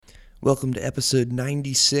Welcome to episode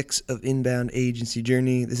 96 of Inbound Agency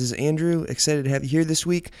Journey. This is Andrew, excited to have you here this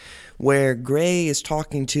week, where Gray is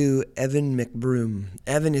talking to Evan McBroom.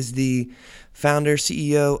 Evan is the founder,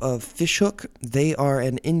 CEO of Fishhook. They are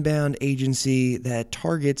an inbound agency that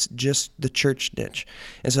targets just the church niche.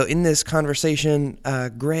 And so in this conversation,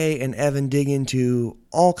 Gray and Evan dig into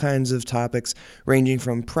all kinds of topics, ranging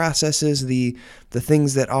from processes, the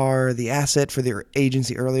things that are the asset for the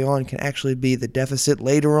agency early on can actually be the deficit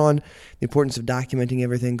later on, the importance of documenting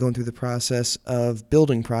everything, going through the process of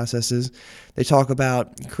building processes. They talk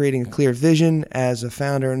about creating a clear vision as a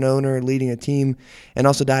founder and owner, leading a team, and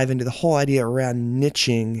also dive into the whole idea around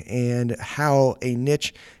niching and how a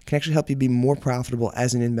niche can actually help you be more profitable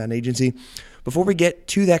as an inbound agency. Before we get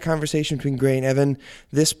to that conversation between Gray and Evan,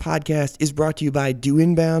 this podcast is brought to you by Do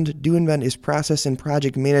Inbound. Do Inbound is process and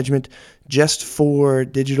project management just for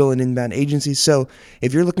digital and inbound agencies. So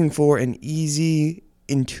if you're looking for an easy,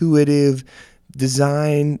 intuitive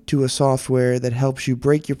design to a software that helps you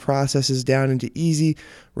break your processes down into easy,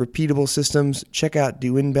 repeatable systems, check out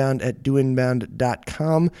Do Inbound at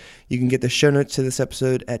doinbound.com. You can get the show notes to this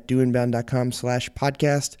episode at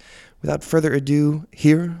doinbound.com/podcast. Without further ado,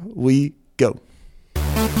 here we go.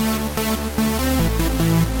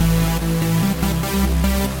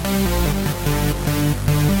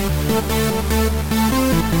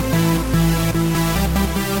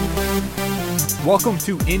 Welcome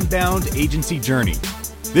to Inbound Agency Journey.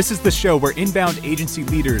 This is the show where inbound agency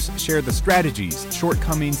leaders share the strategies,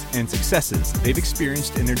 shortcomings, and successes they've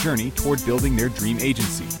experienced in their journey toward building their dream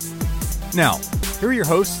agency. Now, here are your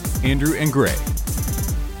hosts, Andrew and Gray.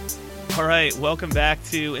 All right, welcome back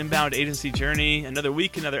to Inbound Agency Journey. Another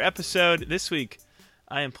week, another episode. This week,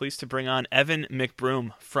 I am pleased to bring on Evan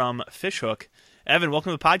McBroom from Fishhook. Evan,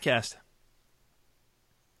 welcome to the podcast.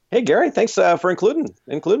 Hey, Gary, thanks for including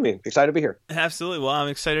me. Excited to be here. Absolutely. Well, I'm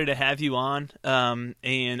excited to have you on.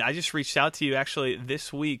 And I just reached out to you actually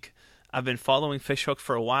this week. I've been following Fishhook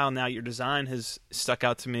for a while now. Your design has stuck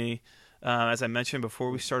out to me, as I mentioned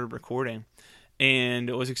before we started recording. And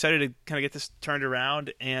I was excited to kind of get this turned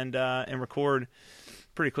around and record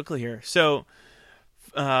pretty quickly here. So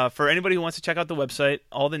for anybody who wants to check out the website,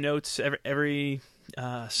 all the notes, every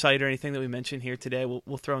site or anything that we mentioned here today,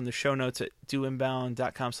 we'll throw in the show notes at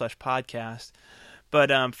doinbound.com/podcast.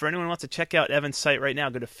 But for anyone who wants to check out Evan's site right now,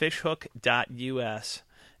 go to fishhook.us,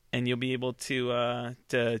 and you'll be able to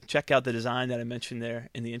check out the design that I mentioned there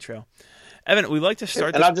in the intro. Evan, we'd like to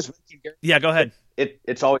start. And I'll just yeah, go ahead.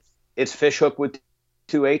 It's Fishhook with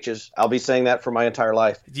two H's. I'll be saying that for my entire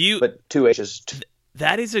life. But two H's.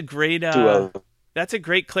 That is a great. That's a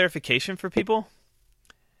great clarification for people,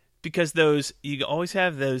 because you always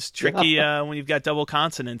have those tricky when you've got double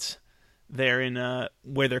consonants there in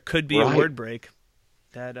where there could be a word break.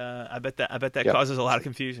 That I bet that causes a lot of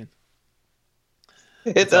confusion.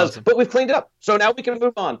 It does, awesome. But we've cleaned up, so now we can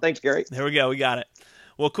move on. Thanks, Gary. There we go. We got it.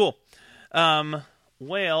 Well, cool.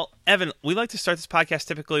 Well, Evan, we like to start this podcast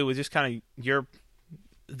typically with just kind of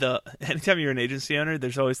anytime you're an agency owner,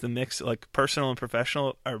 there's always the mix, like personal and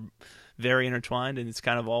professional are very intertwined, and it's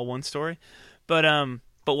kind of all one story. But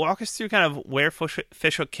walk us through kind of where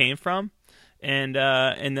Fishhook came from, and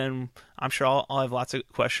then I'm sure I'll have lots of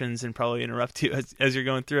questions and probably interrupt you as you're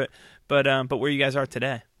going through it. But where you guys are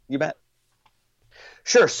today. You bet.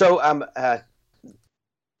 Sure. So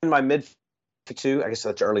in my mid-52, I guess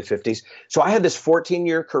that's early 50s. So I had this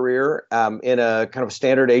 14-year career in a kind of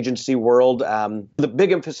standard agency world, the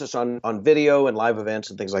big emphasis on video and live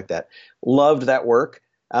events and things like that. Loved that work.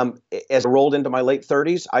 As I rolled into my late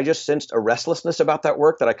 30s, I just sensed a restlessness about that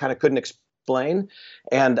work that I kind of couldn't explain,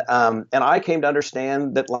 and I came to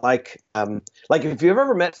understand that like if you've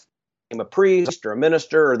ever met a priest or a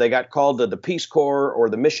minister, or they got called to the Peace Corps or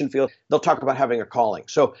the mission field, they'll talk about having a calling.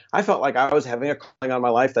 So I felt like I was having a calling on my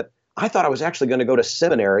life that I thought I was actually going to go to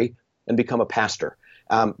seminary and become a pastor,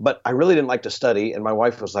 but I really didn't like to study, and my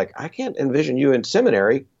wife was like, I can't envision you in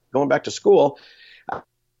seminary going back to school.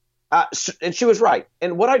 And she was right.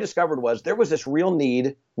 And what I discovered was there was this real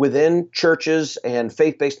need within churches and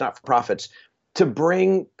faith-based not-for-profits to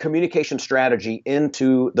bring communication strategy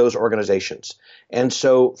into those organizations. And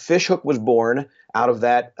so Fishhook was born out of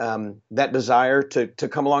that desire to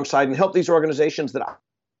come alongside and help these organizations that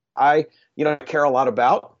I care a lot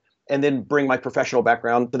about, and then bring my professional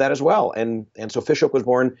background to that as well. And so Fishhook was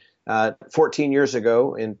born 14 years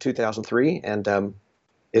ago in 2003, and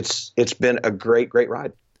it's been a great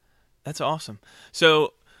ride. That's awesome.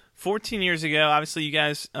 So 14 years ago, obviously you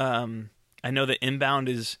guys, I know that inbound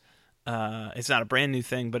is, it's not a brand new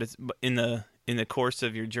thing, but it's in the course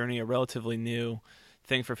of your journey, a relatively new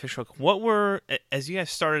thing for Fishhook. What were, as you guys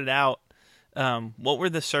started out, What were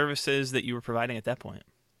the services that you were providing at that point?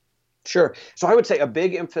 Sure. So I would say a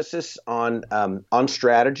big emphasis on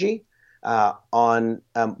strategy.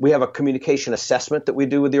 We have a communication assessment that we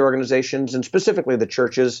do with the organizations and specifically the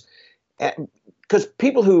churches, because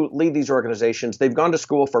people who lead these organizations, they've gone to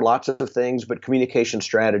school for lots of things, but communication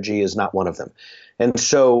strategy is not one of them. And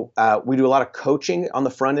so we do a lot of coaching on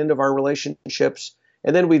the front end of our relationships,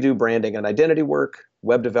 and then we do branding and identity work,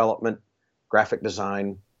 web development, graphic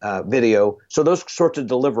design, video. So those sorts of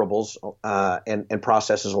deliverables and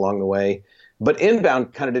processes along the way. But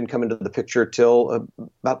inbound kind of didn't come into the picture till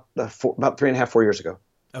about 3.5, 4 years ago.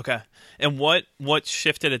 Okay. And what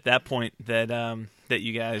shifted at that point that that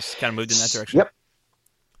you guys kind of moved in that direction? Yep.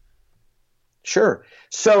 Sure.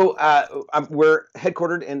 So we're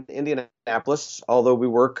headquartered in Indianapolis, although we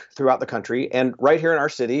work throughout the country. And right here in our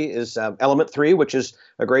city is Element 3, which is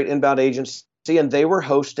a great inbound agency. And they were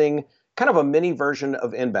hosting kind of a mini version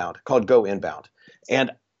of inbound called Go Inbound.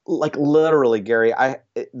 And like literally, Gary,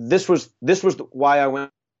 this was why I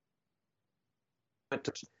went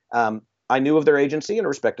to, I knew of their agency and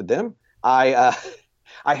respected them. I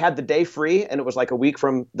had the day free, and it was like a week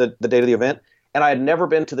from the date of the event. And I had never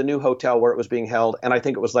been to the new hotel where it was being held, and I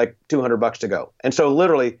think it was like $200 to go. And so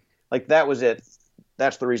literally, like that was it.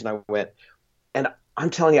 That's the reason I went. And I'm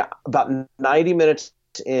telling you, about 90 minutes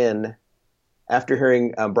in, after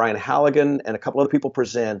hearing Brian Halligan and a couple other people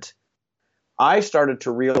present, I started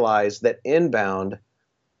to realize that inbound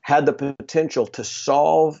had the potential to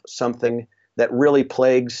solve something that really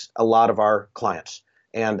plagues a lot of our clients.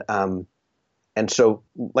 And so,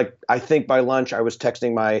 like, I think by lunch I was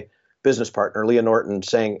texting my business partner, Leah Norton,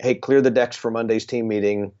 saying, "Hey, clear the decks for Monday's team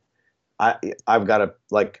meeting. I've got to,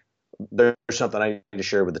 like, there's something I need to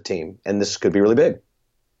share with the team, and this could be really big."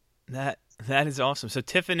 That is awesome. So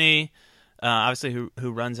Tiffany, obviously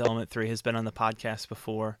who runs Element 3, has been on the podcast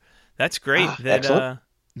before. That's great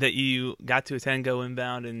that you got to attend Go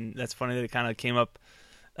Inbound, and that's funny that it kind of came up.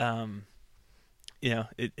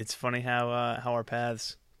 It's funny how our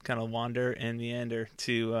paths kind of wander and meander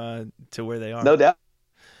to where they are. No doubt.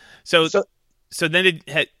 So then it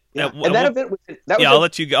had. And that event was. I'll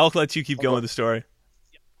let you keep going with the story.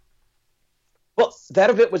 Well, that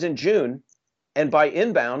event was in June, and by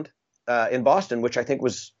inbound in Boston, which I think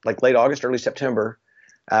was like late August, early September,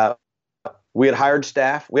 we had hired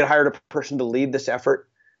staff. We had hired a person to lead this effort,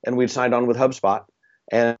 and we'd signed on with HubSpot,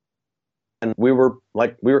 and we were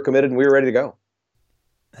committed and we were ready to go.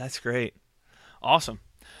 That's great, awesome.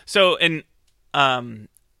 So, and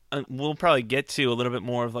we'll probably get to a little bit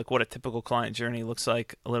more of like what a typical client journey looks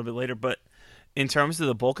like a little bit later. But in terms of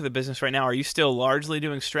the bulk of the business right now, are you still largely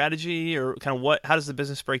doing strategy, or kind of how does the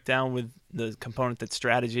business break down with the component that's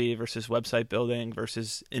strategy versus website building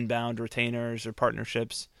versus inbound retainers or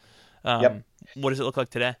partnerships? Yep. What does it look like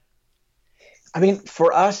today? I mean,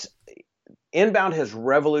 for us, inbound has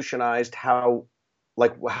revolutionized how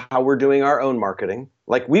we're doing our own marketing.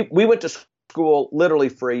 Like we went to school literally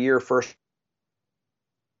for a year first.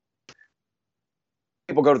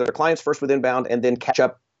 People go to their clients first with inbound and then catch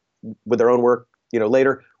up with their own work,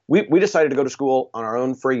 later. We decided to go to school on our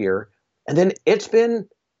own for a year, and then it's been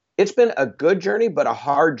a good journey, but a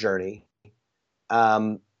hard journey,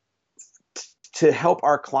 to help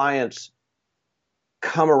our clients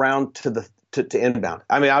come around to inbound.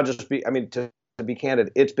 I mean, to be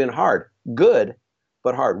candid, it's been hard, good,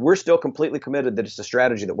 but hard. We're still completely committed that it's a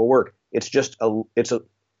strategy that will work. I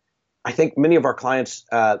think many of our clients,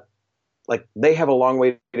 they have a long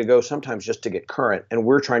way to go sometimes just to get current, and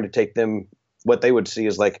we're trying to take them what they would see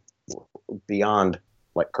as like beyond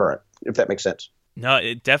like current, if that makes sense. No,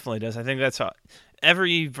 it definitely does. I think that's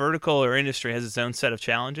every vertical or industry has its own set of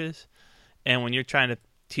challenges, and when you're trying to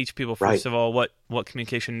teach people, first of all, what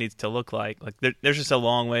communication needs to look like there's just a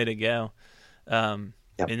long way to go in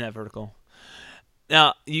that vertical.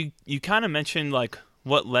 Now, you kind of mentioned like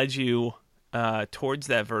what led you towards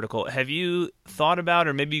that vertical. Have you thought about,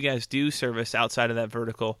 or maybe you guys do service outside of that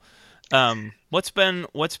vertical? What's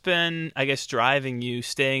been I guess driving you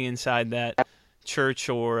staying inside that church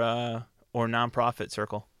or nonprofit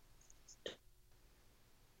circle?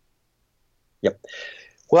 Yep.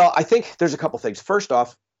 Well, I think there's a couple things. First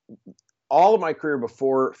off, all of my career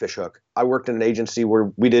before Fishhook, I worked in an agency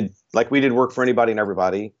where we did work for anybody and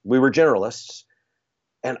everybody. We were generalists.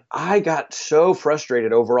 And I got so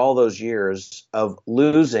frustrated over all those years of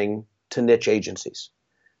losing to niche agencies.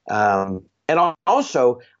 And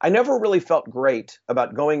also, I never really felt great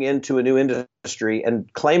about going into a new industry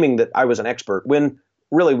and claiming that I was an expert when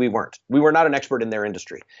really we weren't. We were not an expert in their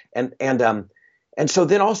industry. And so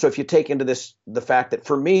then also, if you take into this the fact that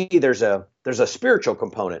for me there's a spiritual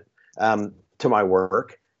component to my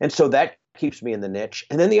work, and so that keeps me in the niche.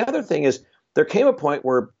 And then the other thing is there came a point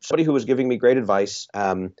where somebody who was giving me great advice,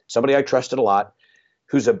 somebody I trusted a lot,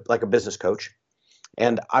 who's like a business coach.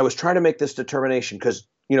 And I was trying to make this determination because,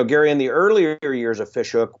 Gary, in the earlier years of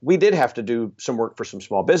Fishhook, we did have to do some work for some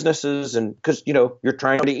small businesses, and because, you're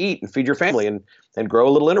trying to eat and feed your family and grow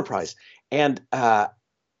a little enterprise. And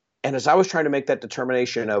as I was trying to make that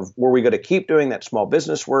determination of were we going to keep doing that small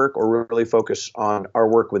business work or really focus on our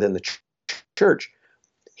work within the church,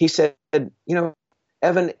 he said,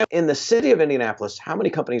 Evan, in the city of Indianapolis, how many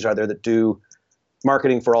companies are there that do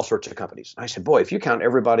marketing for all sorts of companies? And I said, boy, if you count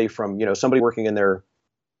everybody from, somebody working in their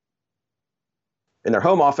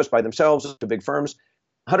home office by themselves to big firms,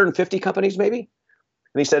 150 companies maybe?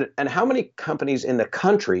 And he said, and how many companies in the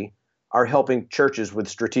country are helping churches with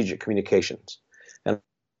strategic communications? And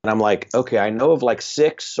I'm like, okay, I know of like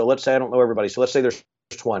 6. So let's say I don't know everybody. So let's say there's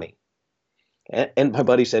 20. And my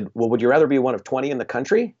buddy said, well, would you rather be one of 20 in the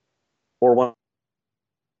country or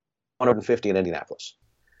 150 in Indianapolis?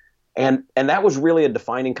 And that was really a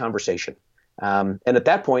defining conversation. And at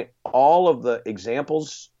that point, all of the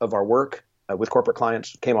examples of our work with corporate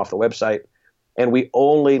clients came off the website, and we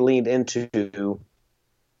only leaned into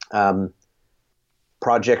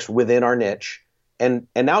projects within our niche. And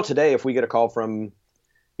now today, if we get a call from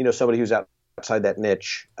somebody who's outside that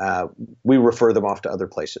niche, we refer them off to other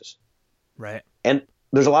places. Right. And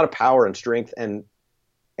there's a lot of power and strength and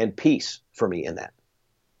peace for me in that.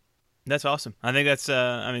 That's awesome. I think that's,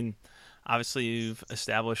 obviously you've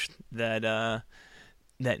established that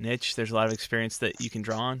that niche. There's a lot of experience that you can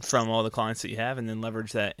draw on from all the clients that you have and then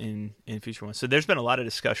leverage that in future ones. So there's been a lot of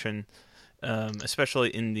discussion, especially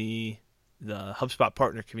in the HubSpot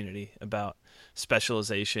partner community about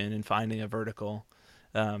specialization and finding a vertical.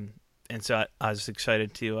 And so I was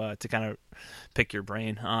excited to kind of pick your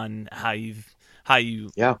brain on how you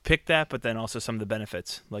picked that, but then also some of the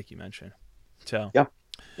benefits, like you mentioned. So yeah.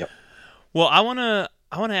 Well, I want to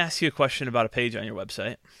ask you a question about a page on your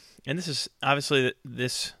website, and this is obviously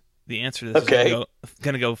the answer to this is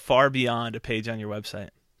going to go far beyond a page on your website.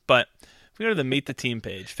 But if we go to the Meet the Team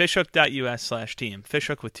page, fishhook.us/team,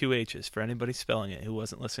 Fishhook with 2 H's for anybody spelling it who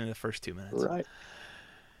wasn't listening to the first 2 minutes. Right.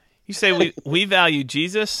 You say we value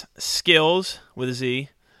Jesus, skills with a Z,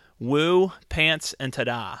 woo, pants, and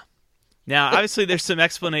ta-da. Now, obviously, there's some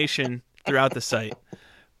explanation throughout the site,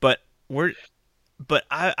 but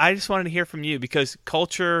I just wanted to hear from you because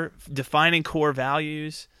culture, defining core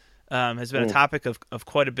values, has been a topic of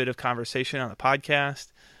quite a bit of conversation on the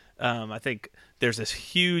podcast. I think there's this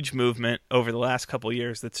huge movement over the last couple of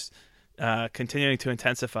years that's continuing to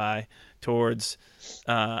intensify towards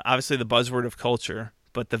obviously the buzzword of culture,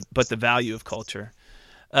 but the value of culture.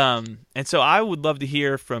 And so I would love to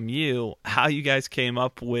hear from you how you guys came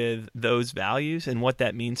up with those values and what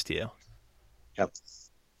that means to you. Yep.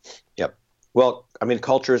 Well,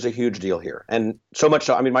 culture is a huge deal here. And so much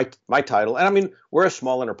so, my title, and we're a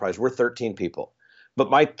small enterprise. We're 13 people. But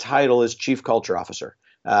my title is Chief Culture Officer.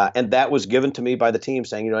 And that was given to me by the team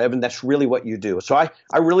saying, Evan, that's really what you do. So I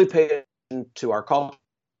really pay attention to our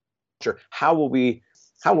culture. How will we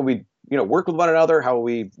work with one another? How will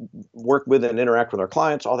we work with and interact with our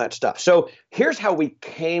clients? All that stuff. So here's how we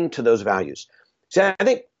came to those values. So I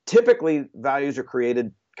think typically values are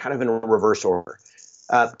created kind of in a reverse order.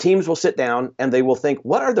 Teams will sit down and they will think,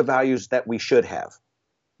 what are the values that we should have?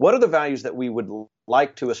 What are the values that we would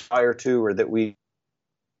like to aspire to, or that we,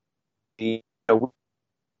 and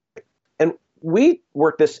we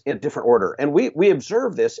work this in a different order. And we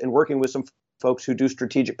observe this in working with some folks who do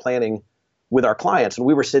strategic planning with our clients. And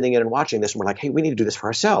we were sitting in and watching this, and we're like, hey, we need to do this for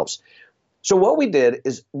ourselves. So what we did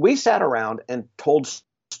is we sat around and told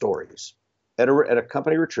stories at a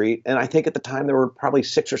company retreat. And I think at the time there were probably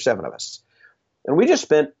 6 or 7 of us. And we just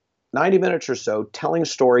spent 90 minutes or so telling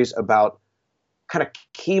stories about kind of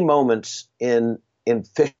key moments in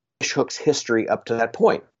Fishhook's history up to that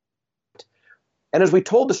point. And as we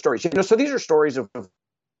told the stories, so these are stories of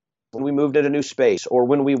when we moved into a new space, or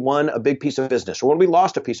when we won a big piece of business, or when we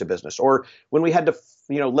lost a piece of business, or when we had to,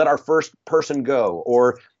 let our first person go,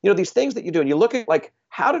 or, these things that you do. And you look at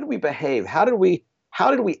how did we behave? How did we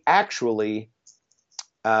actually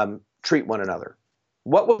treat one another?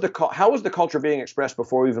 How was the culture being expressed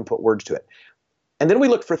before we even put words to it? And then we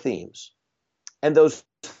looked for themes. And those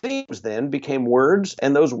themes then became words,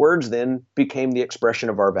 and those words then became the expression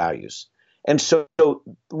of our values. And so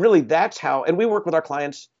really that's how, and we work with our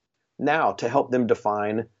clients now to help them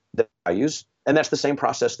define the values. And that's the same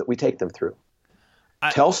process that we take them through.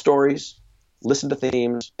 Tell stories, listen to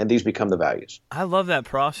themes, and these become the values. I love that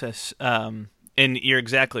process. And you're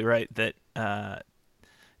exactly right that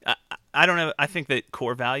I don't know. I think that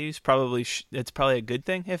core values probably it's probably a good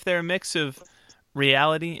thing if they're a mix of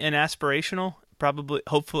reality and aspirational. Probably,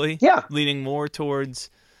 hopefully, Yeah. leaning more towards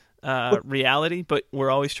reality. But we're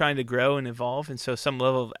always trying to grow and evolve, and so some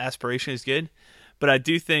level of aspiration is good. But I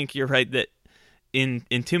do think you're right that in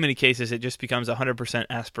too many cases it just becomes 100%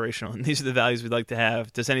 aspirational, and these are the values we'd like to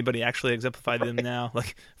have. Does anybody actually exemplify them now?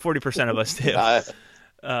 Like 40% of us do.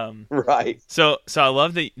 Right. So I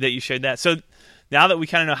love that you shared that. So now that we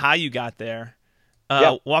kind of know how you got there,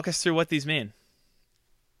 walk us through what these mean.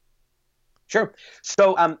 Sure.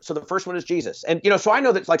 So, so the first one is Jesus, and so I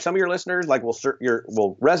know that like some of your listeners like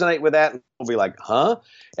will resonate with that, and will be like, huh?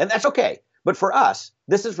 And that's okay. But for us,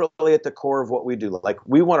 this is really at the core of what we do. Like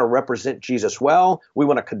we want to represent Jesus well. We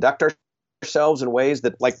want to conduct ourselves in ways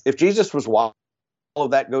that, like, if Jesus was watching all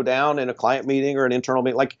of that go down in a client meeting or an internal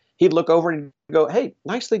meeting, like he'd look over and go, "Hey,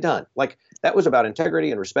 nicely done." Like that was about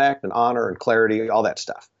integrity and respect and honor and clarity, all that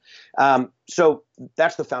stuff. So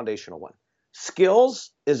that's the foundational one.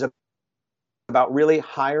 Skills is about really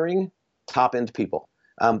hiring top-end people.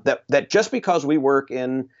 That just because we work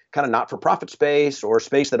in kind of not-for-profit space or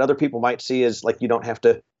space that other people might see as like you don't have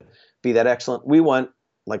to be that excellent. We want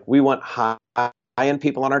high-end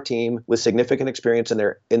people on our team with significant experience in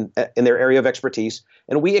their area of expertise,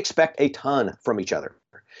 and we expect a ton from each other,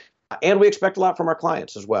 and we expect a lot from our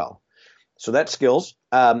clients as well. So that's skills.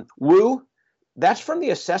 Woo. That's from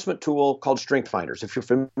the assessment tool called Strength Finders. If you're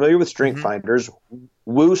familiar with Strength Finders,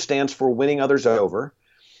 WOO stands for winning others over.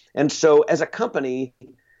 And so as a company,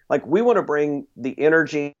 like we want to bring the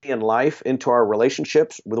energy and life into our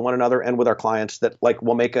relationships with one another and with our clients that like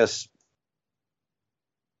will make us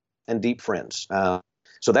and deep friends.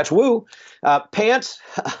 So that's WOO. Pants.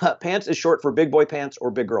 Pants is short for big boy pants or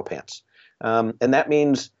big girl pants. And that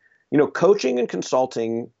means, coaching and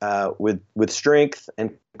consulting with strength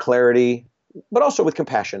and clarity, but also with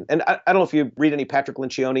compassion. And I don't know if you read any Patrick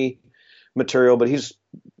Lencioni material, but he's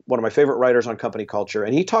one of my favorite writers on company culture.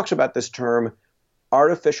 And he talks about this term,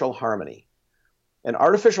 artificial harmony. And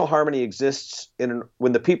artificial harmony exists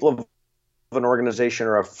when the people of an organization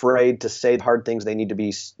are afraid to say the hard things that need to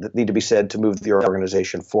be said to move the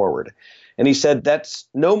organization forward. And he said that's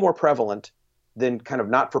no more prevalent than kind of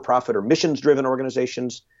not-for-profit or missions-driven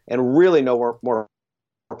organizations, and really no more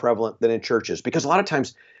prevalent than in churches. Because a lot of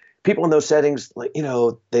times people in those settings, like,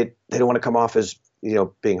 they don't want to come off as,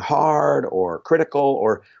 being hard or critical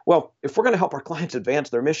or, well, if we're going to help our clients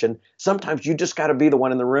advance their mission, sometimes you just got to be the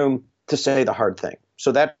one in the room to say the hard thing.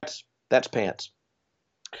 So that's pants.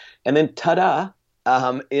 And then ta-da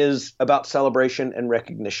is about celebration and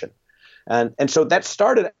recognition. And so that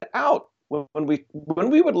started out when we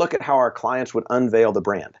would look at how our clients would unveil the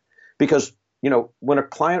brand. Because, when a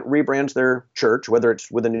client rebrands their church, whether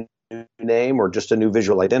it's with a new name or just a new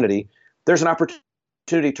visual identity, there's an opportunity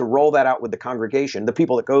to roll that out with the congregation, the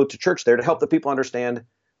people that go to church there, to help the people understand,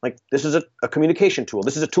 like, this is a communication tool.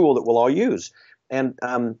 This is a tool that we'll all use. And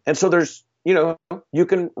so there's, you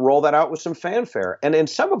can roll that out with some fanfare. And in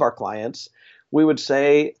some of our clients, we would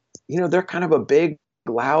say, they're kind of a big,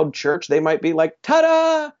 loud church. They might be like,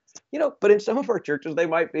 ta-da, but in some of our churches,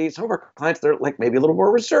 some of our clients, they're like maybe a little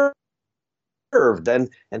more reserved. And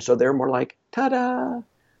so they're more like, ta-da.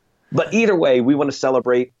 But either way, we want to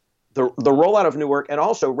celebrate the rollout of new work and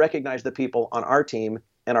also recognize the people on our team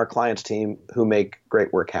and our clients' team who make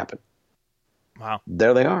great work happen. Wow.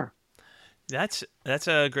 There they are. That's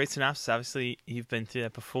a great synopsis. Obviously, you've been through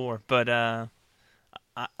that before, but I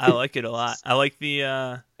like it a lot. I like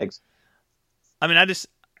the Thanks. I mean,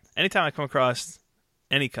 anytime I come across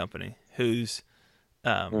any company whose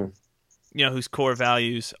whose core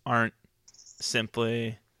values aren't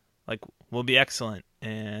simply like we'll be excellent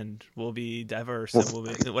and we'll be diverse and we'll be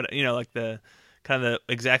like the kind of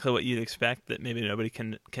exactly what you'd expect that maybe nobody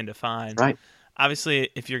can define. Right. Obviously,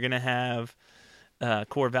 if you're going to have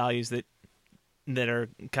core values that are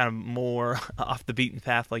kind of more off the beaten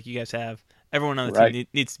path like you guys have, everyone on the team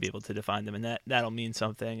needs to be able to define them, and that'll mean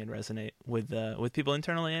something and resonate with people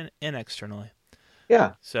internally and externally.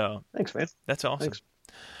 Yeah. So thanks, man. That's awesome. Thanks.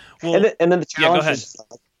 Well, and then the challenge go ahead. is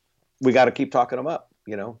we got to keep talking them up.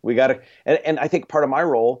 We got to, and I think part of my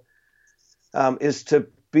role is to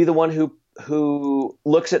be the one who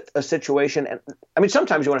looks at a situation. And I mean,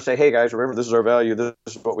 sometimes you want to say, hey guys, remember this is our value. This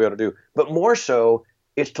is what we ought to do. But more so,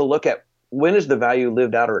 it's to look at when is the value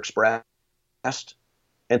lived out or expressed,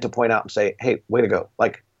 and to point out and say, hey, way to go.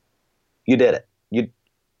 Like, you did it.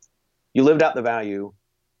 You lived out the value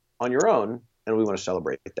on your own, and we want to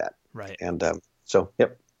celebrate that. Right. And so,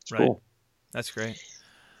 yep, it's cool. That's great.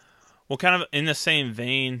 Well, kind of in the same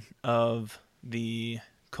vein of the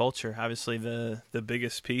culture, obviously the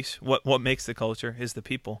biggest piece, what makes the culture is the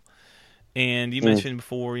people. And you mentioned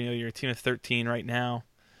before, you're a team of 13 right now.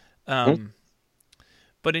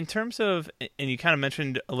 But in terms of, and you kind of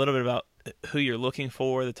mentioned a little bit about who you're looking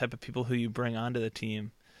for, the type of people who you bring onto the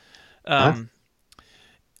team. One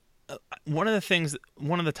of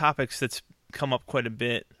the topics that's come up quite a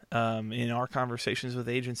bit in our conversations with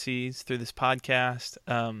agencies through this podcast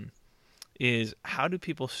is how do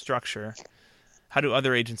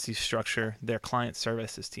other agencies structure their client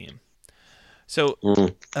services team? So,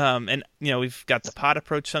 and we've got the pod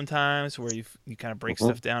approach sometimes where you kind of break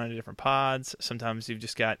stuff down into different pods. Sometimes you've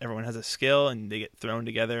just got everyone has a skill and they get thrown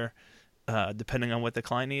together depending on what the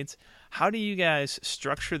client needs. How do you guys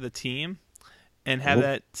structure the team and have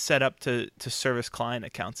that set up to service client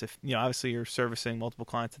accounts? If obviously you're servicing multiple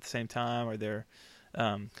clients at the same time, or they're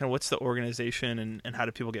kind of what's the organization and how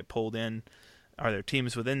do people get pulled in? Are there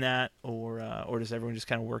teams within that, or does everyone just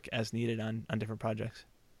kind of work as needed on different projects?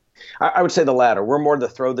 I would say the latter. We're more the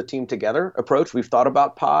throw the team together approach. We've thought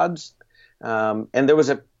about pods, and there was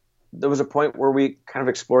a point where we kind of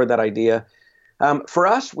explored that idea. For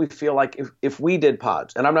us, we feel like if we did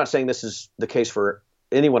pods, and I'm not saying this is the case for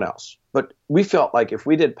anyone else, but we felt like if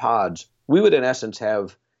we did pods, we would in essence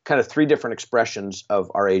have kind of three different expressions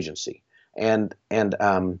of our agency, and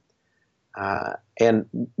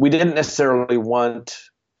we didn't necessarily want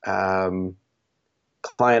client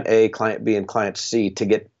A, client B, and client C to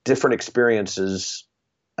get different experiences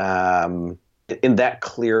in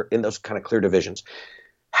those kind of clear divisions.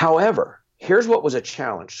 However, here's what was a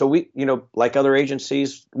challenge. So we, like other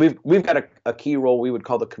agencies, we've got a key role we would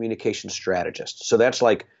call the communication strategist. So that's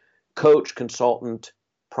like coach, consultant,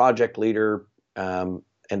 project leader, and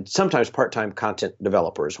sometimes part-time content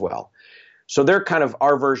developer as well. So they're kind of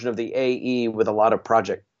our version of the AE with a lot of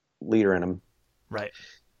project leader in them. Right.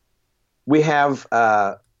 We have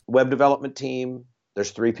a web development team.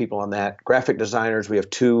 There's 3 people on that. Graphic designers, we have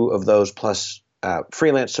 2 of those plus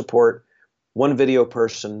freelance support, 1 video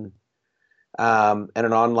person, and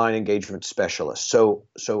an online engagement specialist. So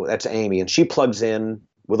that's Amy, and she plugs in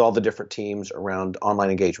with all the different teams around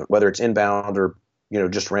online engagement, whether it's inbound or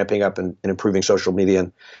just ramping up and improving social media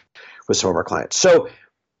and with some of our clients. So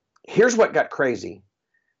here's what got crazy.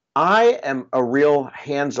 I am a real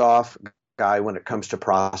hands-off guy when it comes to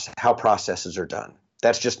how processes are done.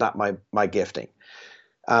 That's just not my gifting.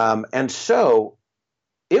 And so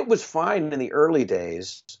it was fine in the early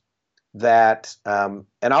days that, and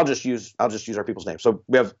I'll just use our people's names. So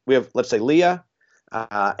we have let's say Leah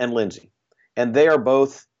and Lindsay, and they are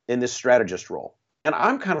both in this strategist role. And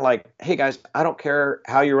I'm kind of like, hey guys, I don't care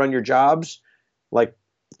how you run your jobs, like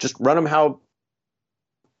just run them run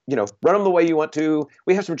them the way you want to.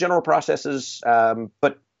 We have some general processes,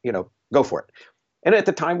 but go for it. And at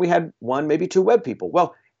the time we had 1, maybe 2 web people.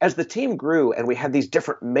 Well, as the team grew and we had these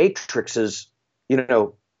different matrices,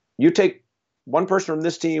 you take one person from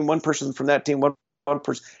this team, one person from that team, one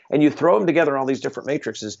person, and you throw them together in all these different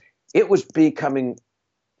matrices, it was becoming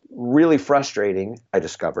really frustrating, I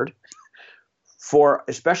discovered, for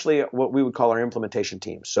especially what we would call our implementation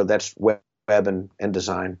teams. So that's web and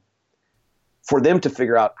design. For them to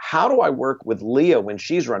figure out, how do I work with Leah when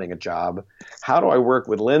she's running a job? How do I work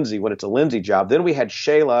with Lindsay when it's a Lindsay job? Then we had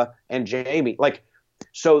Shayla and Jamie.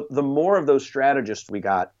 So the more of those strategists we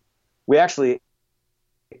got, we actually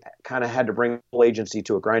kind of had to bring the whole agency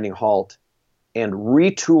to a grinding halt and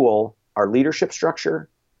retool our leadership structure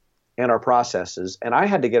and our processes. And I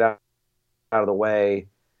had to get out of the way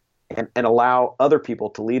and allow other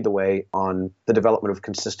people to lead the way on the development of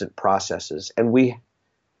consistent processes. And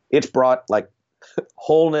it's brought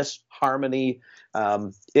wholeness, harmony.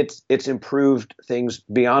 It's improved things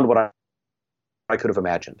beyond what I could have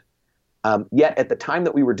imagined. Yet at the time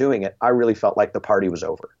that we were doing it, I really felt like the party was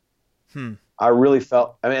over. I really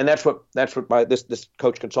felt, and that's what this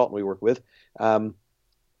coach consultant we work with, I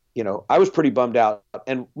was pretty bummed out.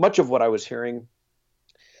 And much of what I was hearing,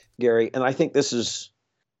 Gary, and I think this is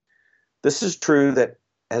true, that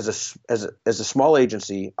as a small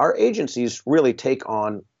agency, our agencies really take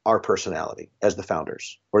on our personality as the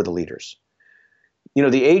founders or the leaders.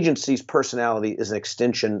 The agency's personality is an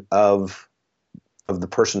extension of the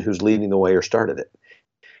person who's leading the way or started it.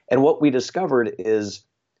 And what we discovered is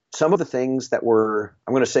some of the things that were,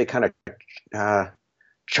 I'm going to say, kind of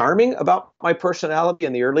charming about my personality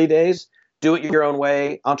in the early days: do it your own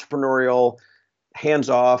way, entrepreneurial, hands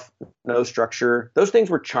off, no structure. Those things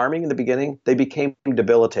were charming in the beginning. They became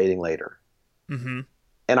debilitating later. Mm-hmm.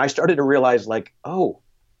 And I started to realize, oh,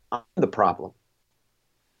 I'm the problem.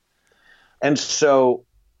 And so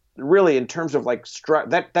really, in terms of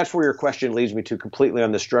that's where your question leads me to completely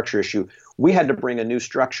on the structure issue. We had to bring a new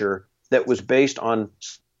structure that was based on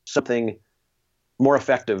something more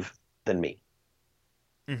effective than me.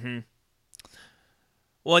 Mm-hmm.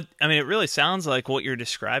 Well, I mean, it really sounds like what you're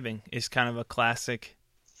describing is kind of a classic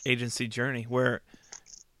agency journey where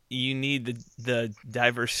you need the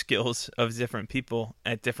diverse skills of different people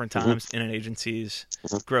at different times in an agency's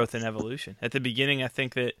growth and evolution. At the beginning, I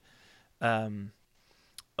think that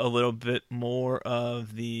a little bit more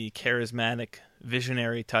of the charismatic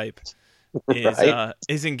visionary type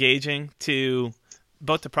is engaging to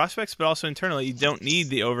both the prospects, but also internally. You don't need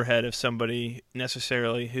the overhead of somebody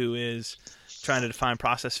necessarily who is trying to define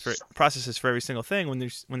processes for every single thing when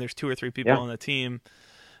there's 2 or 3 people on the team.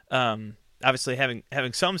 Obviously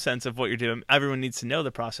having some sense of what you're doing. Everyone needs to know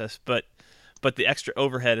the process, but the extra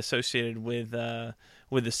overhead associated with the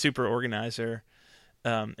super organizer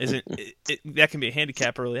isn't that can be a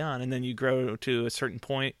handicap early on, and then you grow to a certain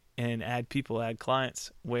point and add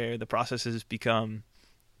clients where the processes become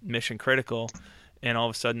mission critical, and all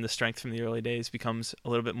of a sudden the strength from the early days becomes a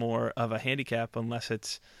little bit more of a handicap unless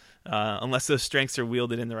those strengths are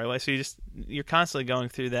wielded in the right way. So you're constantly going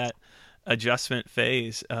through that adjustment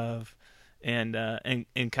phase of and kind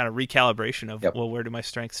of recalibration of well, where do my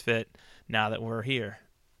strengths fit now that we're here?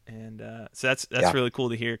 And so that's really cool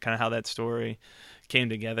to hear kind of how that story came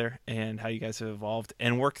together and how you guys have evolved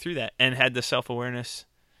and worked through that and had the self-awareness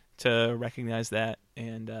to recognize that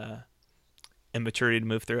and maturity to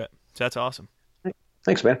move through it. So that's awesome.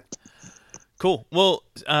 Thanks, man. Cool. Well,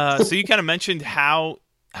 so you kind of mentioned how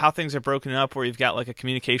things are broken up, where you've got like a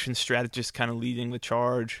communication strategist kind of leading the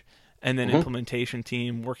charge and then implementation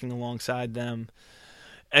team working alongside them.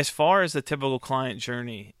 As far as the typical client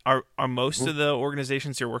journey, are most of the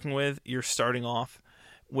organizations you're working with, you're starting off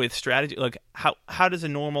with strategy? Like how does a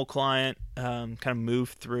normal client kind of move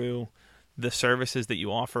through the services that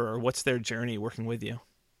you offer, or what's their journey working with you?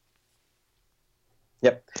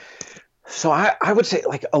 Yep. So I would say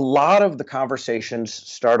like a lot of the conversations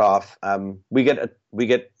start off, we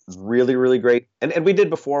get really, really great. And we did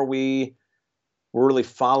before we were really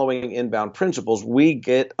following inbound principles, we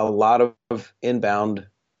get a lot of inbound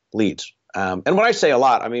leads. And when I say a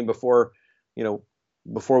lot, I mean, before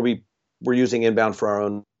we were using inbound for our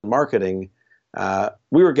own marketing,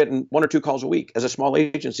 we were getting 1 or 2 calls a week. As a small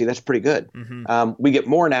agency, that's pretty good. We get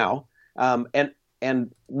more now.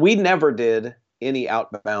 And we never did any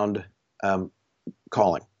outbound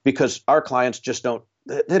calling because our clients just don't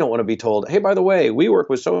want to be told, hey, by the way, we work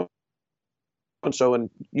with so and so, and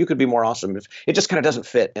you could be more awesome. It just kind of doesn't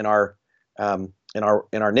fit in our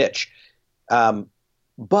niche.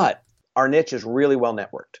 But our niche is really well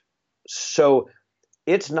networked. So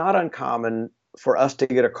it's not uncommon for us to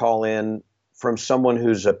get a call in from someone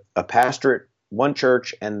who's a pastor at one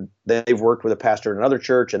church and they've worked with a pastor at another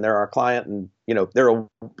church and they're our client, and they're a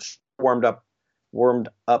warmed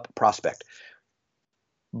up prospect.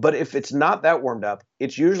 But if it's not that warmed up,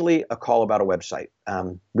 it's usually a call about a website.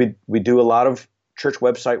 We do a lot of church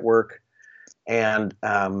website work, and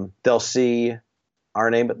they'll see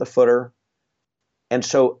our name at the footer. And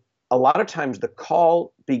so a lot of times the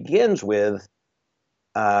call begins with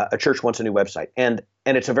a church wants a new website, and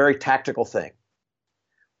it's a very tactical thing.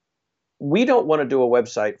 We don't want to do a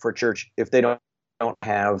website for a church if they don't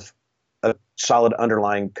have a solid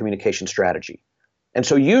underlying communication strategy. And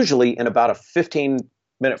so usually in about a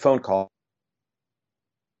 15-minute phone call,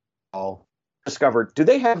 discover, do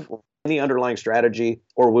they have any underlying strategy,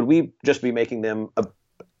 or would we just be making them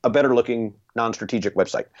a better looking non-strategic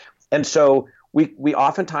website? And so we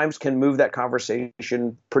oftentimes can move that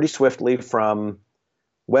conversation pretty swiftly from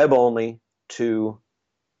web only to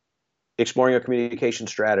exploring a communication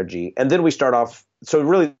strategy. And then we start off. So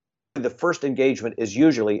really the first engagement is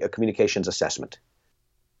usually a communications assessment.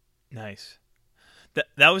 Nice.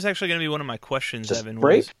 That was actually going to be one of my questions, Just Evan,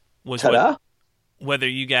 was whether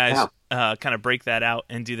you guys kind of break that out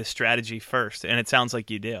and do the strategy first. And it sounds like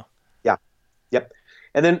you do. Yeah. Yep.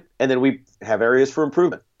 And then we have areas for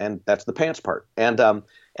improvement, and that's the pants part. And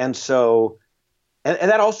so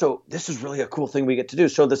that also, this is really a cool thing we get to do.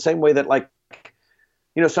 So the same way that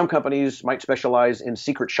some companies might specialize in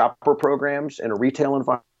secret shopper programs in a retail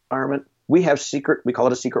environment, we call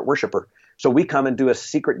it a secret worshiper. So we come and do a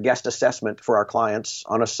secret guest assessment for our clients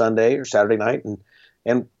on a Sunday or Saturday night,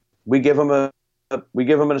 and we give them an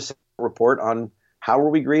assessment report on how were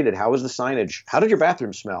we greeted, how was the signage, how did your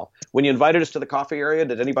bathroom smell, when you invited us to the coffee area,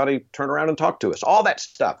 did anybody turn around and talk to us, all that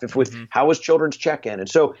stuff. How was children's check-in, and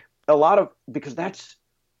so a lot of, because that's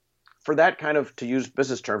for that kind of, to use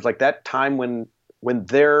business terms, like that time when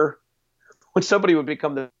somebody would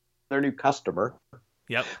become their new customer.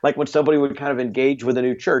 Yep. Like when somebody would kind of engage with a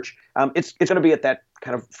new church, it's going to be at that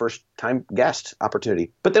kind of first time guest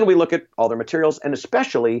opportunity. But then we look at all their materials, and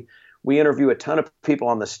especially we interview a ton of people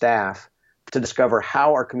on the staff to discover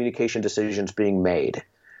how are communication decisions being made.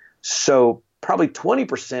 So probably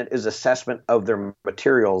 20% is assessment of their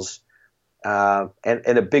materials, and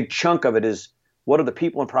a big chunk of it is what are the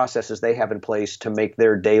people and processes they have in place to make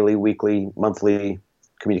their daily, weekly, monthly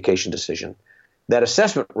communication decision. That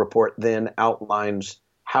assessment report then outlines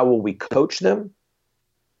how will we coach them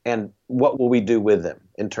and what will we do with them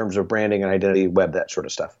in terms of branding and identity, web, that sort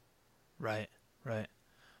of stuff. Right.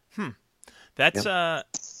 That's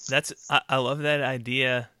I love that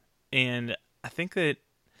idea, and I think that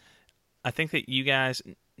you guys,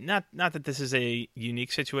 not that this is a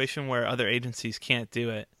unique situation where other agencies can't do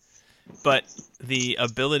it, but the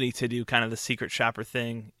ability to do kind of the secret shopper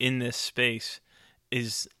thing in this space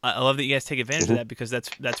is, I love that you guys take advantage of that, because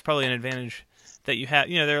that's probably an advantage that you have.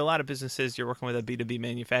 There are a lot of businesses, you're working with a B2B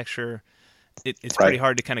manufacturer. It's pretty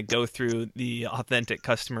hard to kind of go through the authentic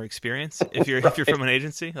customer experience if you're from an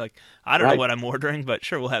agency. Like, I don't know what I'm ordering, but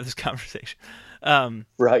sure, we'll have this conversation.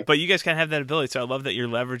 But you guys kind of have that ability, so I love that you're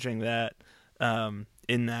leveraging that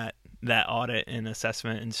in that audit and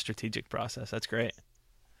assessment and strategic process. That's great.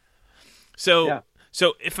 So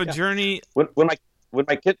if a journey, when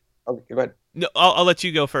my kid, okay, go ahead. No, I'll let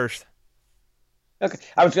you go first. Okay,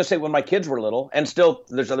 I was going to say, when my kids were little, and still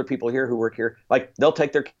there's other people here who work here, like they'll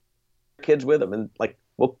take their kids with them, and like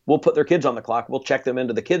we'll put their kids on the clock. We'll check them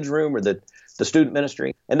into the kids room or the student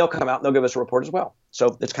ministry, and they'll come out and they'll give us a report as well.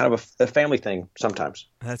 So it's kind of a family thing sometimes.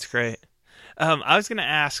 That's great. I was going to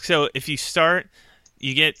ask, so if you start,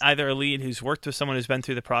 you get either a lead who's worked with someone who's been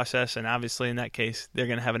through the process, and obviously in that case, they're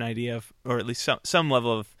going to have an idea of, or at least some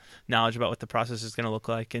level of knowledge about what the process is going to look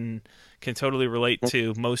like, and can totally relate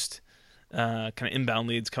to most kind of inbound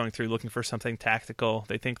leads coming through looking for something tactical.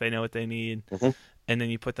 They think they know what they need, and then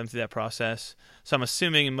you put them through that process. So I'm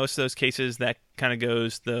assuming in most of those cases that kind of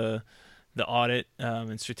goes the audit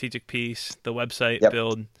and strategic piece, the website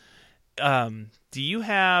build. Do you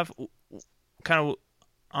have kind of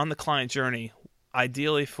on the client journey,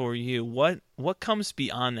 ideally for you, what comes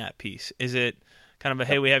beyond that piece? Is it kind of a,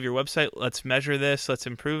 hey, we have your website, let's measure this, let's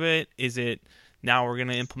improve it? Is it, now we're going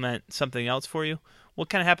to implement something else for you? What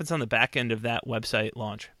kind of happens on the back end of that website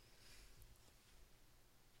launch?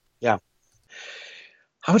 Yeah.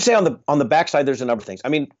 I would say on the backside, there's a number of things. I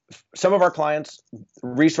mean, some of our clients,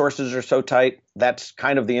 resources are so tight, that's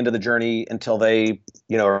kind of the end of the journey until they,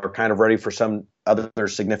 are kind of ready for some other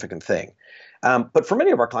significant thing. But for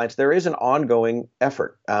many of our clients, there is an ongoing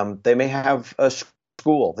effort. They may have a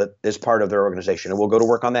school that is part of their organization, and we'll go to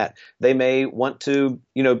work on that. They may want to,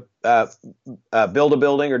 build a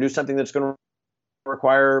building or do something that's going to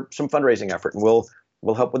require some fundraising effort, and we'll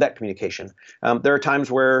help with that communication. There are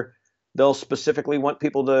times where they'll specifically want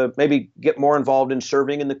people to maybe get more involved in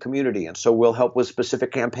serving in the community, and so we'll help with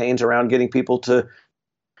specific campaigns around getting people to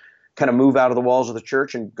kind of move out of the walls of the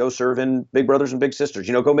church and go serve in Big Brothers and Big Sisters,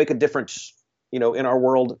 go make a difference, in our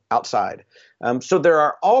world outside. So there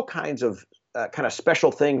are all kinds of kind of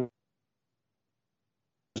special things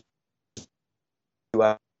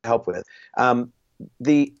to help with.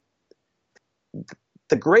 The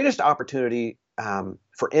greatest opportunity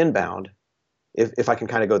for inbound, if I can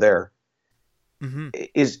kind of go there,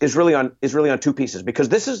 is really on two pieces, because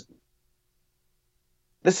this is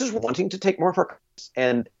wanting to take more of our,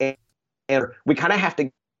 and we kind of have to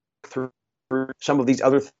go through some of these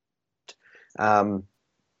other things.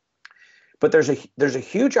 But there's a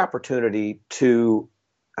huge opportunity to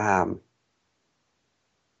in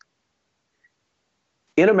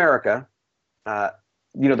America,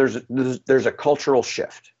 there's a cultural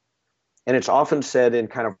shift, and it's often said in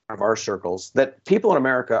kind of our circles that people in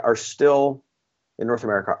America are still, in North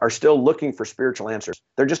America, are still looking for spiritual answers.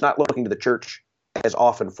 They're just not looking to the church as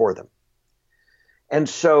often for them. And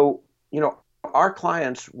so, our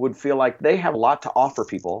clients would feel like they have a lot to offer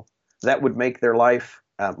people that would make their life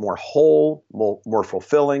more whole, more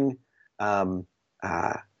fulfilling, more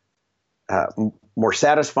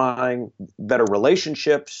satisfying, better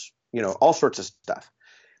relationships, all sorts of stuff.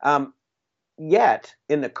 Yet,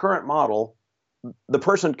 in the current model, the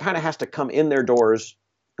person kind of has to come in their doors,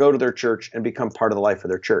 go to their church, and become part of the life of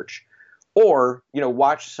their church. Or,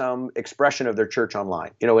 watch some expression of their church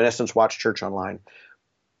online, in essence, watch church online.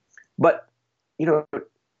 But,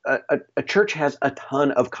 a church has a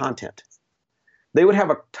ton of content. They would have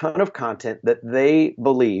a ton of content that they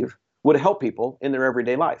believe would help people in their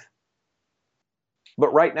everyday life.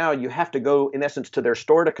 But right now, you have to go, in essence, to their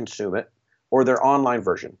store to consume it, or their online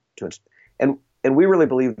version and we really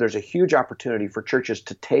believe there's a huge opportunity for churches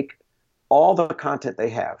to take all the content they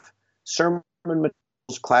have, sermon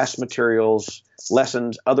materials, class materials,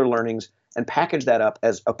 lessons, other learnings, and package that up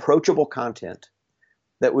as approachable content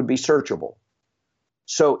that would be searchable.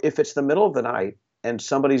 So if it's the middle of the night and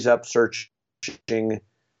somebody's up searching,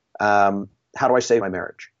 how do I save my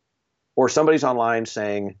marriage? Or somebody's online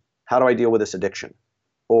saying, how do I deal with this addiction?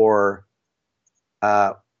 Or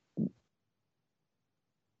talk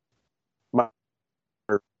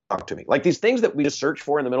to me. Like these things that we just search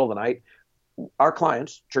for in the middle of the night, our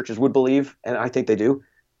clients, churches would believe, and I think they do,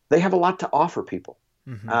 they have a lot to offer people.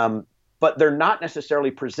 Mm-hmm. But they're not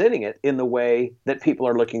necessarily presenting it in the way that people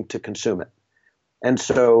are looking to consume it. And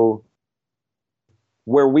so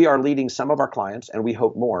where we are leading some of our clients, and we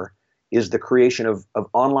hope more, is the creation of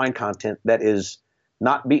online content that is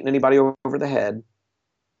not beating anybody over the head,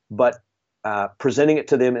 but presenting it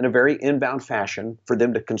to them in a very inbound fashion for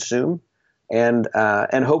them to consume and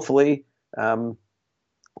hopefully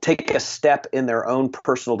take a step in their own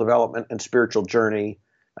personal development and spiritual journey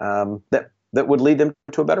that would lead them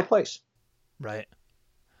to a better place. Right.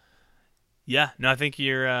 Yeah. No, I think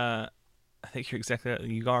you're exactly right.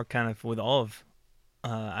 You are kind of with all of,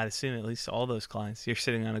 I'd assume at least all those clients, you're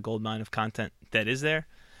sitting on a gold mine of content that is there.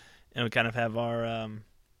 And we kind of have our, I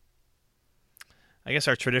guess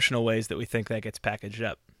our traditional ways that we think that gets packaged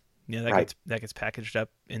up. You know, that gets packaged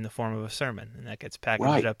up in the form of a sermon, and that gets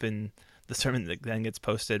packaged up in the sermon that then gets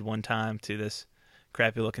posted one time to this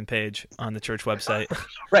crappy looking page on the church website.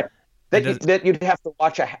 Right. That you'd have to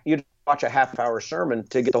watch a half-hour sermon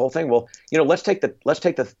to get the whole thing. Well, let's take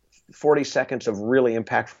the 40 seconds of really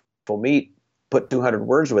impactful meat, put 200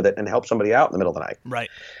 words with it, and help somebody out in the middle of the night. Right.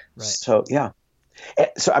 So yeah.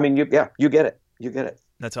 So I mean, you get it. You get it.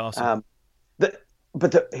 That's awesome.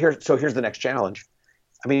 Here's the next challenge.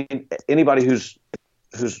 I mean, anybody who's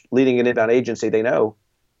leading an inbound agency, they know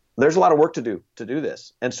there's a lot of work to do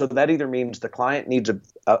this, and so that either means the client needs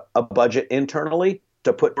a budget internally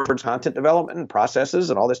to put towards content development and processes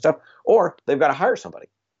and all this stuff, or they've got to hire somebody.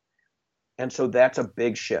 And so that's a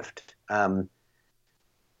big shift.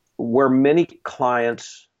 Where many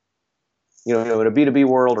clients, in a B2B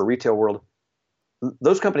world or retail world,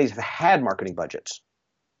 those companies have had marketing budgets.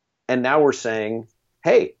 And now we're saying,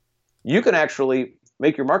 hey, you can actually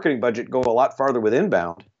make your marketing budget go a lot farther with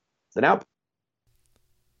inbound than outbound.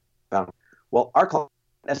 Well, our clients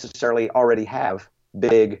necessarily already have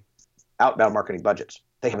big outbound marketing budgets.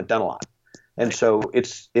 They haven't done a lot. And so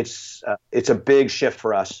it's a big shift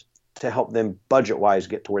for us to help them budget-wise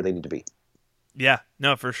get to where they need to be. Yeah,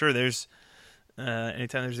 no, for sure. There's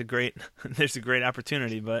anytime there's a great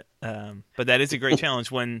opportunity, but that is a great challenge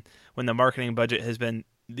when the marketing budget has been,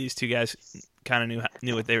 these two guys kind of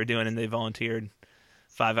knew what they were doing, and they volunteered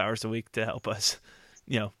 5 hours a week to help us,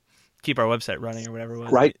 keep our website running or whatever it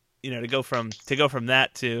was. Right. To go from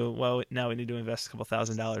that to, well, now we need to invest a couple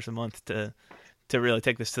 $1,000s a month to really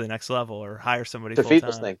take this to the next level, or hire somebody to full-time. feed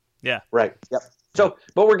this thing. Yeah. Right. Yep. So,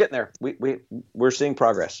 but we're getting there. We're seeing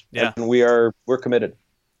progress. Yeah. And we're committed.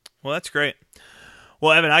 Well, that's great.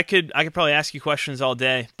 Well, Evan, I could probably ask you questions all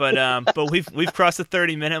day, but we've crossed the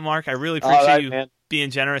 30-minute mark. I really appreciate you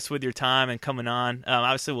being generous with your time and coming on.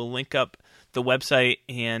 Obviously, we'll link up the website.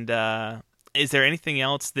 And is there anything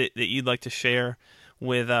else that you'd like to share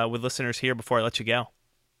with listeners here before I let you go?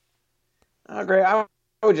 Great. I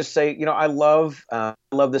would just say, I love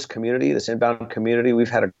this community, this inbound community. We've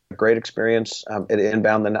had a great experience at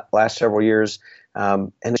Inbound the last several years,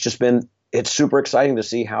 and it's super exciting to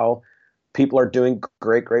see how people are doing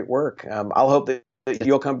great work. I'll hope that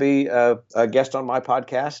you'll come be a guest on my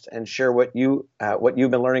podcast and share what you've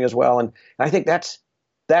been learning as well. And I think that's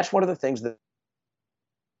one of the things that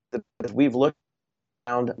we've looked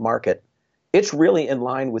around market. It's really in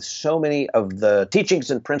line with so many of the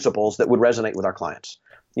teachings and principles that would resonate with our clients.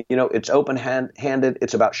 It's open-handed.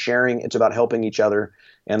 It's about sharing. It's about helping each other.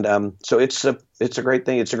 And so it's a great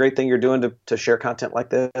thing. It's a great thing you're doing to share content like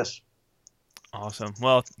this. Awesome.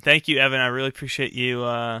 Well, thank you, Evan. I really appreciate you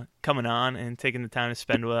coming on and taking the time to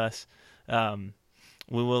spend with us.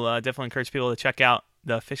 We will definitely encourage people to check out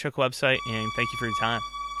the Fishhook website, and thank you for your time.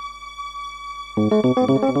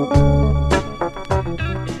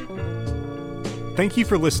 Thank you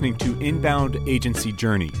for listening to Inbound Agency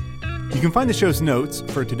Journey. You can find the show's notes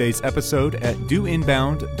for today's episode at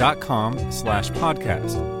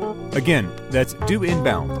doinbound.com/podcast. Again, that's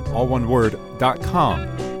doinbound, all one word,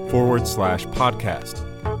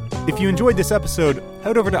 .com/podcast. If you enjoyed this episode,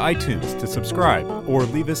 head over to iTunes to subscribe or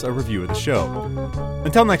leave us a review of the show.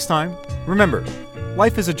 Until next time, remember,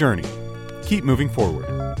 life is a journey. Keep moving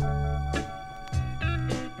forward.